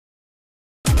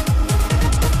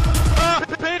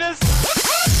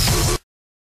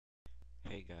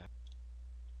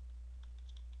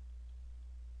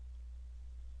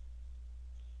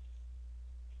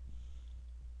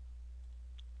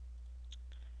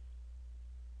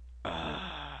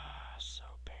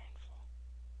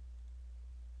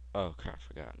Oh crap, I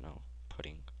forgot. No,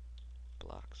 putting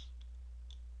blocks.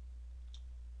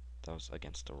 That was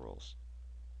against the rules.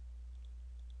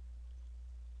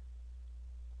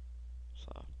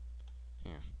 So,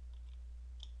 yeah.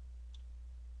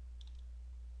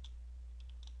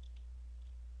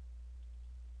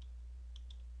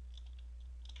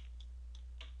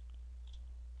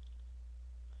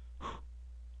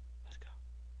 Let's go.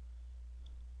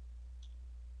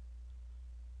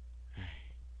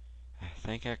 I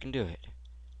think I can do it.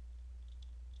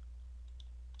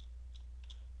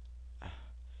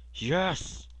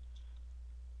 Yes!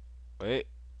 Wait.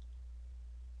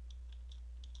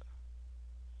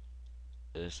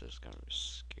 This is gonna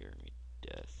scare me to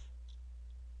death.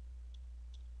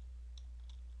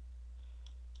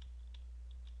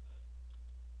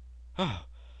 Oh,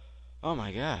 oh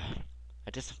my god.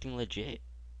 I did something legit.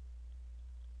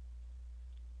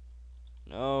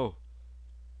 No.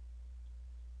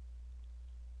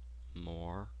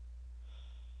 More.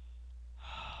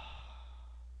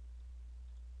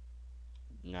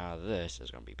 Now this is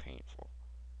gonna be painful.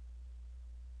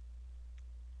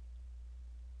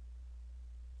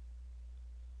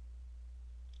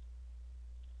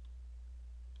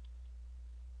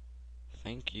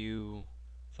 Thank you,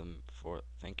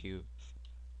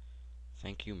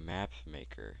 thank you, map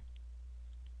maker.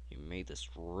 You made this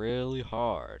really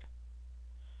hard.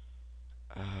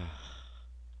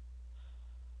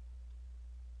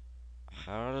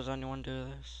 How does anyone do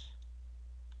this?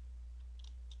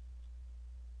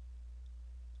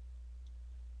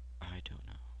 I don't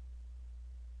know.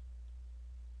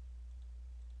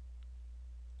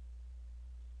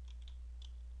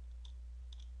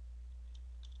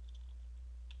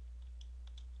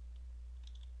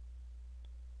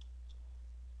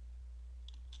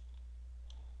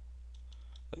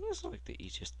 I think this is like the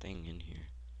easiest thing in here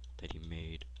that he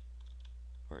made.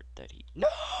 Or that he.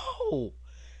 No!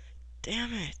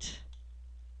 Damn it!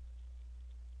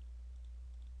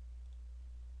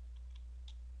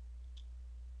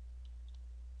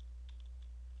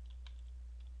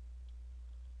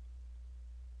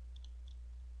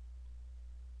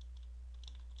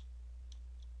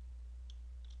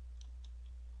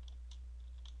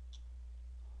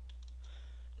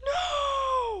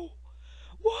 No!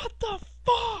 What the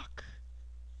fuck?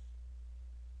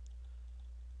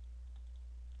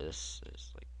 This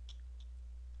is like.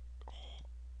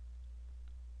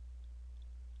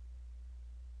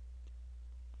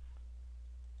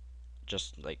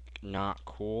 Just like not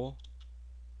cool.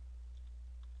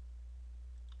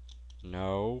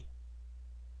 No.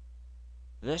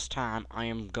 This time I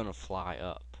am gonna fly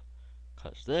up.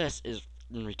 Cause this is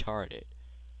retarded.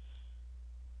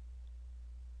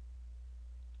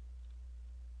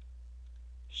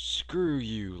 Screw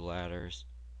you, ladders.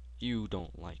 You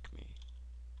don't like me.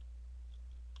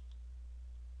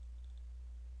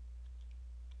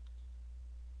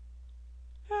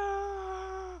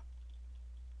 Ah!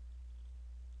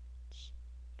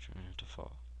 Trying not to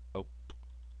fall. Oh.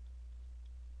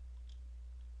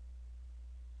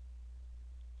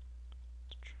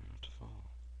 Trying not to fall.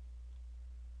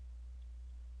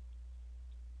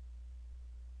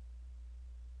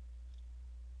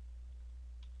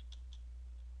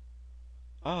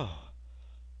 Oh.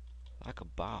 Like a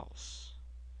boss.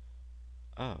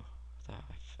 Oh. I thought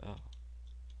I fell.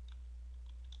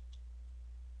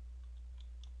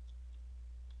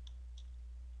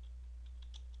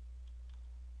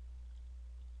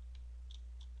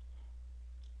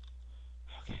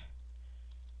 Okay.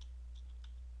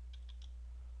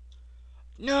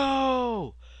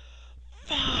 No!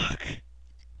 Fuck!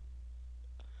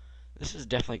 This is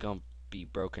definitely gonna be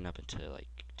broken up into like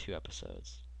 2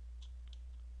 episodes.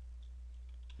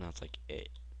 And that's like it.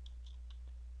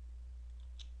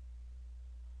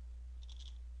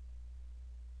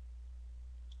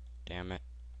 Damn it.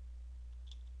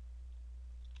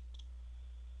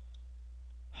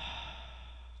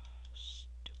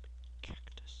 Stupid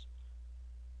cactus.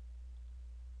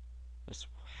 This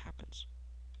happens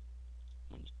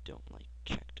when you don't like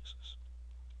cactuses.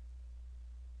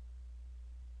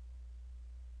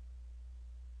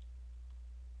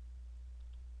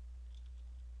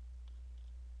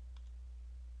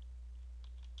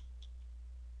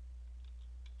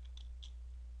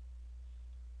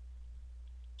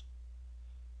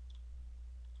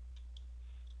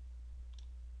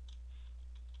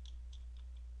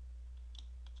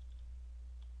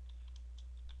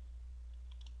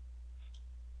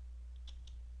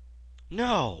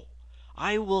 No!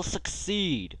 I will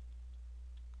succeed!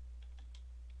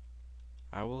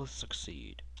 I will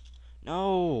succeed.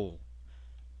 No!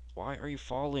 Why are you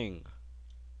falling?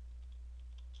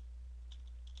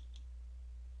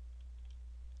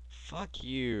 Fuck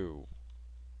you.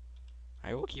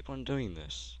 I will keep on doing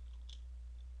this.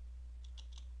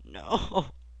 No!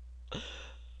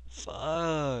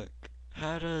 Fuck!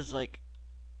 How does, like,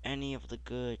 any of the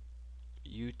good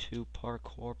YouTube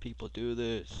parkour people do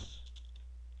this?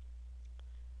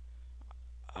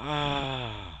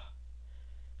 Ah!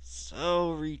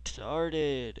 So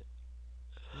retarded!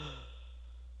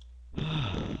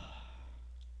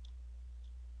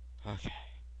 Okay,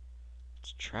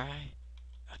 let's try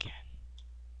again.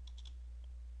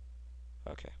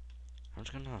 Okay, I'm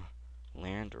just gonna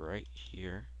land right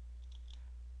here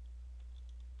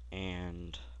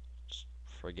and just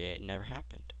forget it never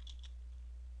happened.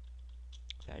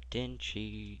 That didn't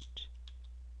cheat.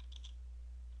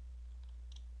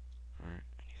 Or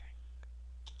anything.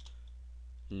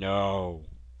 No!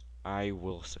 I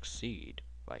will succeed,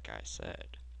 like I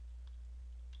said.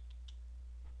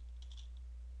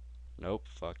 Nope,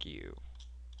 fuck you.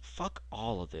 Fuck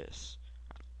all of this.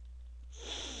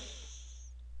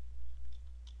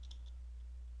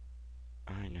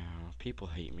 I know, people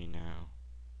hate me now.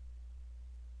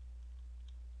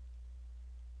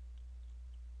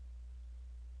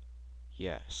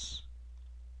 Yes,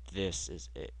 this is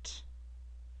it.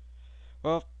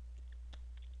 Well,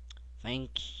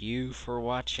 thank you for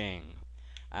watching.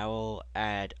 I will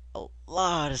add a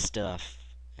lot of stuff,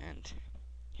 and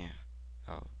yeah,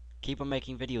 I'll keep on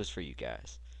making videos for you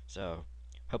guys. So,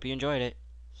 hope you enjoyed it.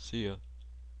 See ya.